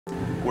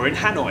We're in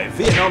Hanoi,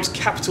 Vietnam's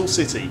capital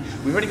city.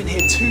 We've only been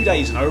here 2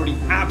 days and I already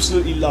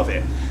absolutely love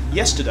it.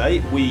 Yesterday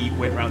we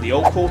went around the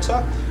old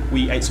quarter,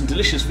 we ate some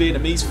delicious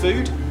Vietnamese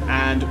food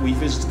and we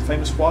visited the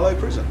famous Hanoi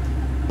prison.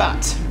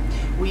 But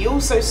we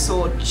also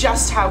saw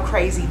just how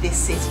crazy this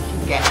city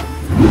can get.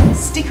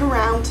 Stick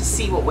around to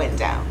see what went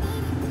down.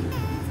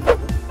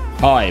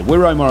 Hi,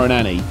 we're Omar and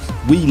Ani.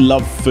 We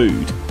love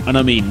food, and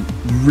I mean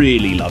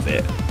really love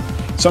it.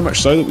 So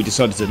much so that we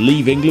decided to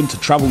leave England to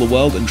travel the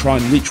world and try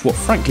and reach what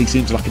frankly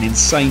seems like an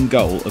insane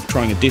goal of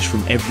trying a dish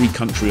from every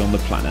country on the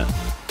planet.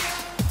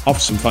 After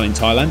some fun in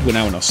Thailand, we're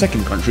now in our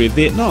second country of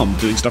Vietnam,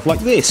 doing stuff like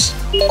this.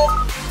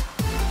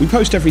 We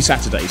post every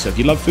Saturday, so if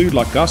you love food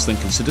like us, then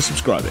consider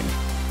subscribing.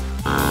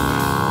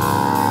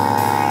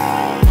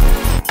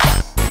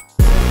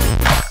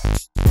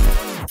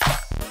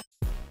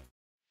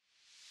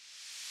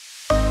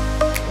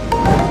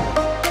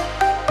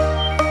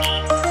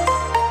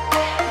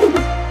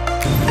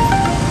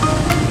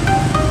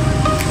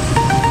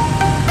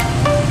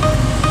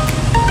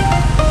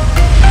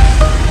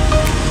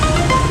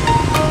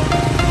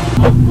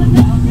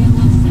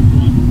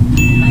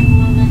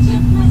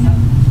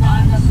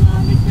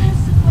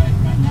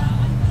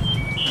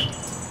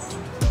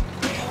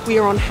 We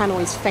are on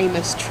Hanoi's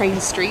famous train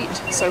street,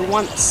 so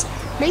once,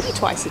 maybe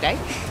twice a day,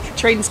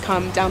 trains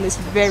come down this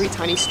very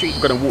tiny street.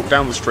 We're going to walk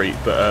down the street,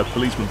 but a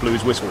policeman blew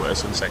his whistle at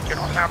us and said, "You're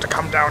not allowed to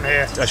come down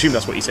here." I assume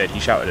that's what he said. He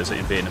shouted at us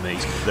in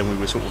Vietnamese. Then we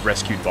were sort of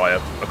rescued by a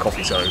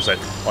coffee seller who said,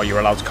 "Oh, you're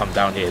allowed to come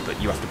down here, but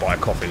you have to buy a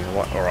coffee." And I'm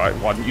like, "All right,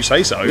 why didn't you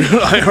say so?"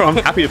 I'm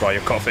happy to buy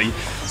your coffee.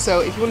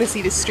 So if you want to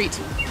see this street,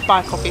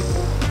 buy a coffee.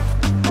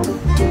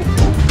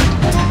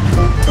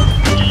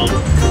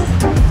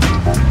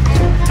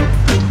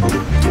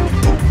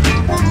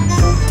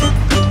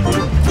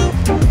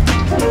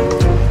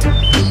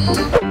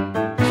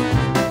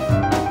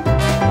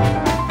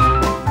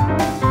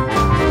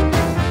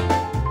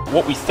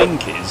 What we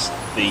think is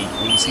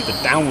when you see the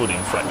downward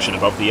inflection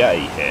above the A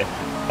here,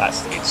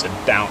 it's a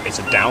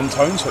down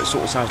tone, so it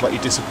sort of sounds like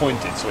you're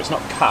disappointed. So it's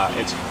not ka,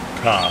 it's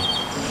ka.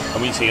 And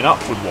when you see an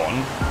upward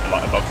one,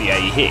 like above the A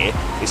here,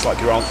 it's like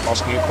you're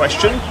asking a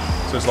question.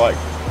 So it's like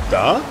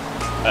da,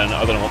 and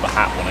I don't know what the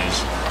hat one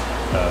is.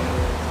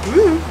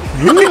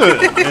 I'm going to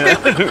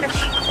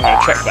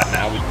check that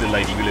now with the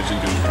lady who lives in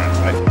Google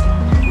Translate.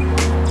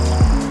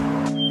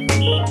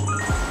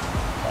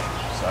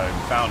 So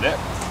we found it.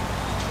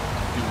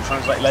 Google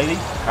Translate lady,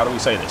 how do we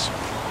say this?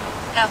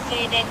 Cà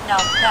phê đen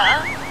nóng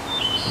đá.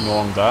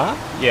 Nong da?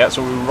 Yeah,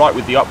 so we were right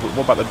with the upward.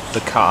 What about the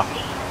car?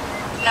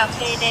 Cà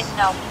phê đen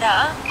nóng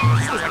đá.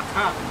 Sounds like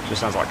car.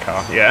 Just sounds like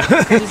car, yeah.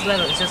 It's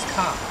little, it's just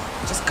car.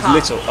 Just car.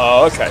 Little,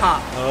 oh, okay. Car.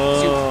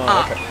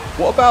 Oh, okay.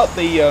 What about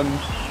the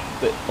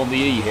on the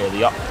E here,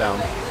 the up, down?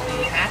 The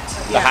hat?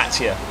 The hat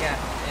here. Yeah.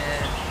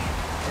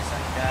 It's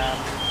like,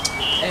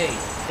 hey.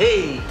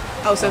 Hey.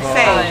 Oh, so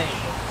fade.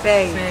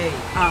 Fade. Fade.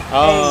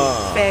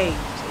 Fade.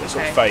 It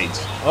sort of fades.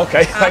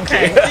 Okay, thank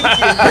you.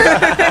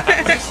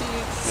 Thank you.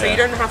 So Yeah. you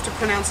don't have to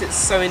pronounce it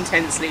so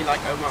intensely like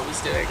Omar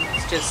was doing.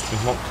 It's just...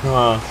 It's not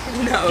car.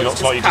 No, You're not it's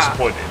slightly just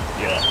car. disappointed.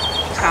 Yeah.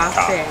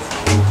 Cafe.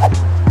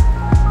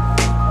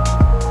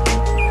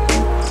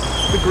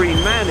 The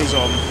green man is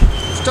on,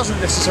 which doesn't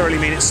necessarily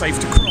mean it's safe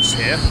to cross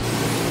here,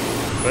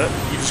 but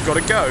you just got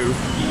to go.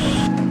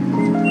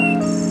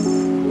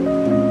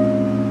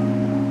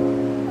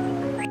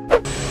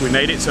 We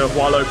made it to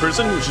Hanoi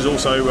prison, which is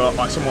also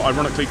somewhat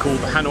ironically called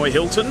the Hanoi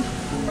Hilton,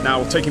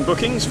 now taking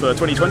bookings for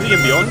 2020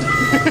 and beyond.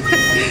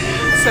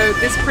 So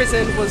this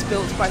prison was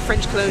built by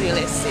French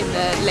colonialists in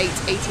the late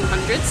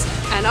 1800s,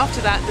 and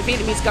after that the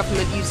Vietnamese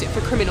government used it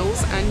for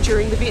criminals, and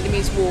during the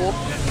Vietnamese War...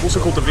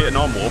 Also called the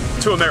Vietnam War,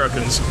 to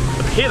Americans,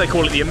 but here they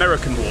call it the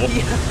American War.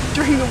 Yeah,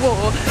 during the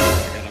war... I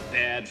got a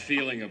bad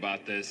feeling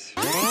about this.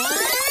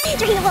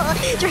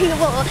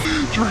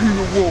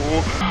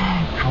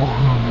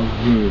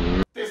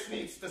 This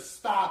needs to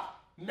stop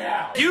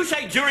now. You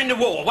say during the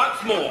war,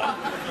 once more.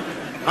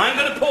 I'm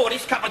going to pour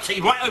this cup of tea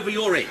right over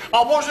your head.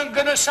 I wasn't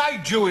gonna say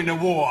during the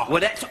war. Well,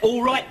 that's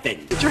all right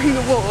then. During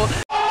the war,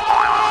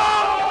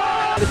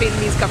 the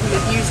Vietnamese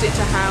government used it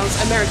to house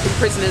American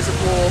prisoners of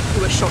war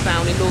who were shot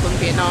down in northern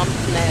Vietnam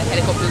in their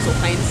helicopters or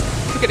planes.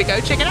 We're gonna go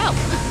check it out.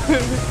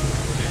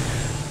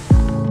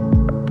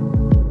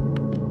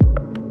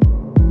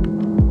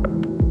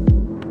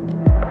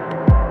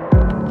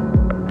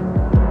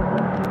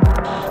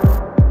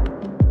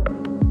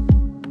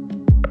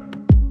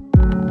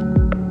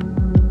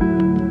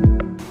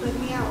 Let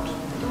me out. I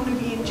don't want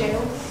to be in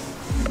jail.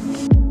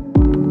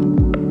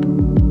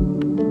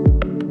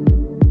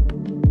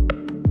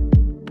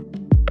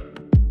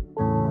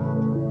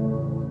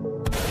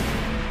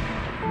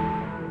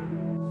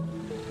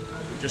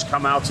 Just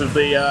come out of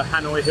the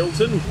Hanoi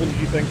Hilton. What did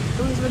you think?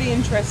 It was really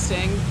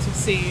interesting to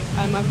see.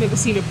 I've never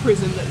seen a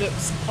prison that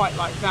looks quite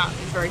like that.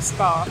 It's very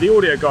sparse. The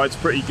audio guide's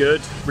pretty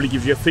good. Really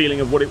gives you a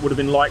feeling of what it would have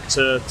been like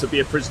to be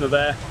a prisoner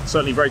there.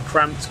 Certainly very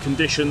cramped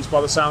conditions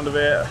by the sound of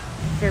it.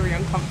 Very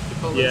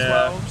uncomfortable as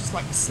well. Just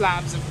like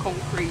slabs of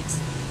concrete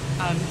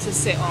to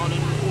sit on,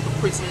 and all the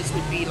prisoners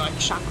would be like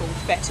shackled,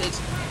 fettered.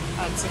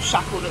 so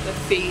shackled at the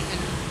feet, and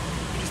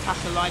you just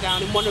have to lie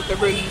down. In one of the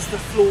rooms, the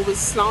floor was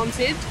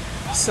slanted,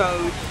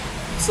 so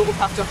you sort of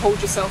have to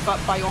hold yourself up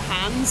by your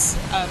hands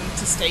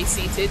to stay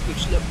seated,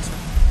 which looked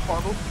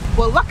horrible.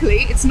 Well,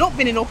 luckily, it's not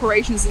been in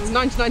operation since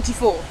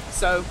 1994,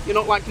 so you're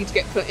not likely to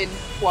get put in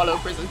Wallow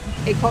prison.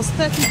 It costs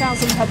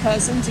 $30,000 per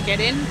person to get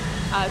in,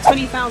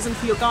 $20,000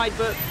 for your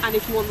guidebook, and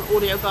if you want the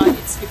audio guide,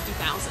 it's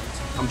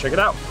 $50,000. Come check it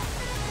out.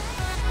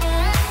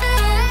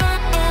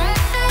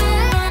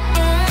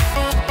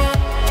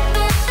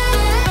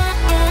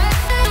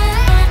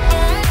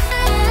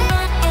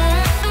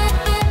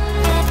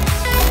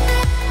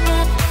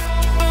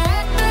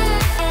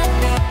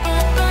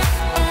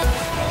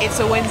 It's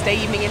a Wednesday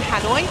evening in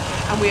Hanoi,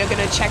 and we are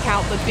going to check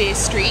out the beer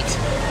street.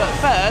 But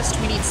first,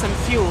 we need some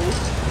fuel,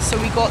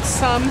 so we got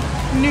some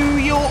New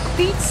York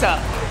pizza.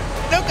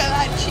 Look at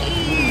that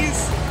cheese!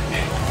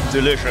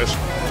 Delicious.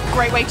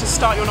 Great way to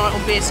start your night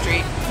on beer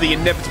street. The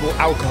inevitable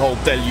alcohol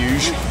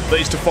deluge that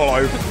is to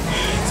follow.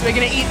 So we're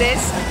going to eat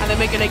this, and then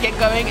we're going to get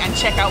going and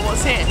check out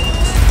what's here.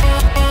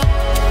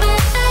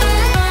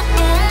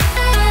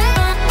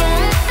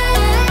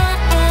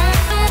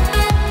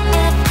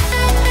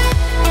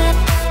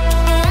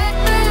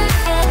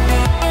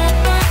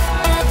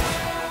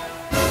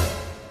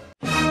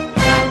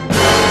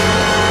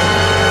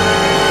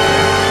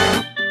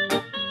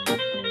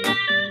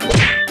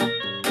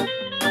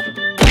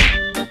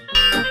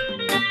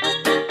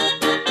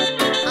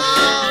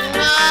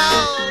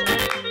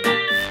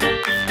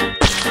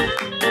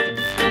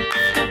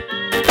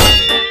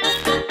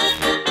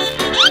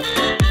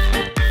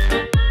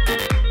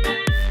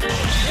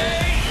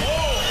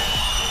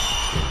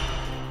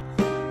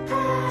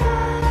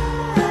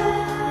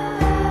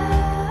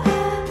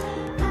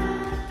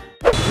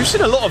 We've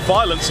seen a lot of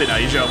violence in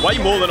Asia, way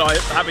more than I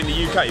have in the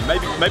UK.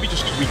 Maybe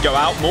just because we go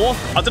out more.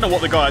 I don't know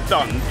what the guy had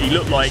done. He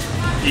looked like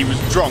he was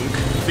drunk.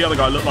 The other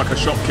guy looked like a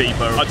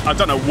shopkeeper. I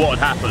don't know what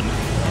had happened.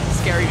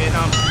 Scary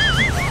Vietnam.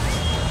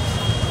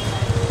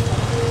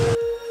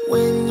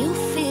 When you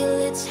feel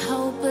it's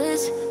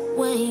hopeless,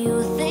 when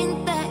you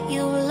think that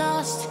you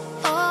lost,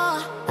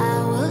 oh,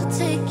 I will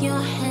take your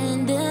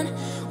hand and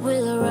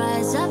we'll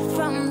rise up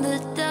from the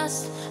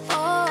dust.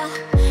 Oh,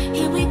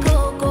 here we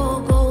go, go,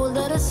 go,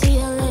 let us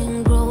heal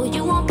and grow.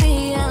 You won't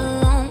be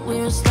alone,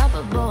 we're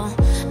unstoppable.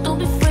 Don't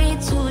be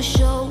afraid to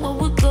show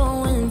what we're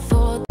going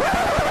for.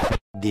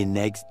 The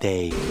next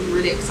day. I'm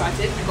really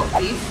excited. I got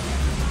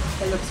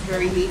beef. It looks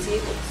very meaty.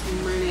 Got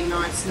some really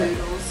nice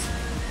noodles.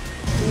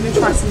 I'm going to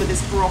try some of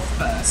this broth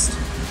first.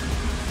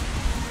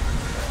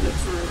 It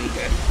looks really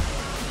good.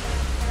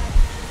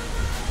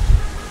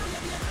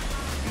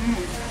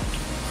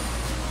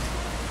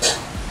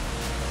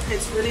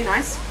 It's really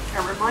nice.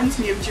 It reminds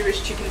me of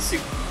Jewish chicken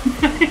soup.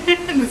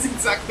 And that's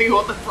exactly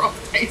what the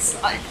broth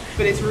tastes like.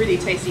 But it's really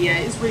tasty. Yeah,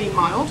 it's really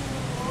mild.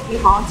 Really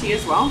hearty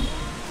as well.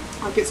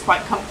 Like, it's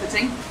quite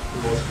comforting.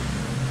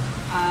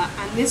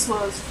 And this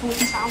was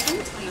 40,000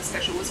 and the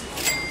special was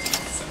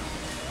 50,000. So,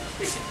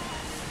 pretty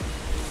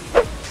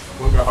good.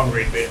 Won't go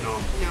hungry in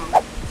Vietnam.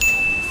 No.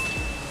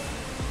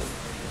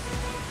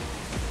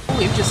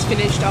 We've just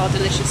finished our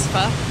delicious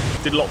pho.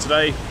 Did a lot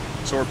today.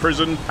 Saw a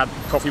prison, had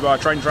coffee by a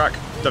train track.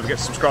 Don't forget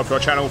to subscribe to our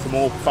channel for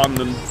more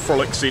fun and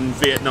frolics in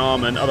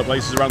Vietnam and other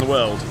places around the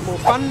world. More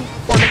fun,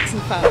 frolics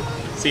and pho.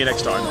 See you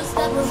next time.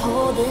 That we're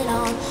holding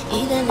on,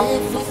 even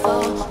if we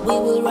fall, we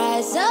will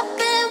rise up.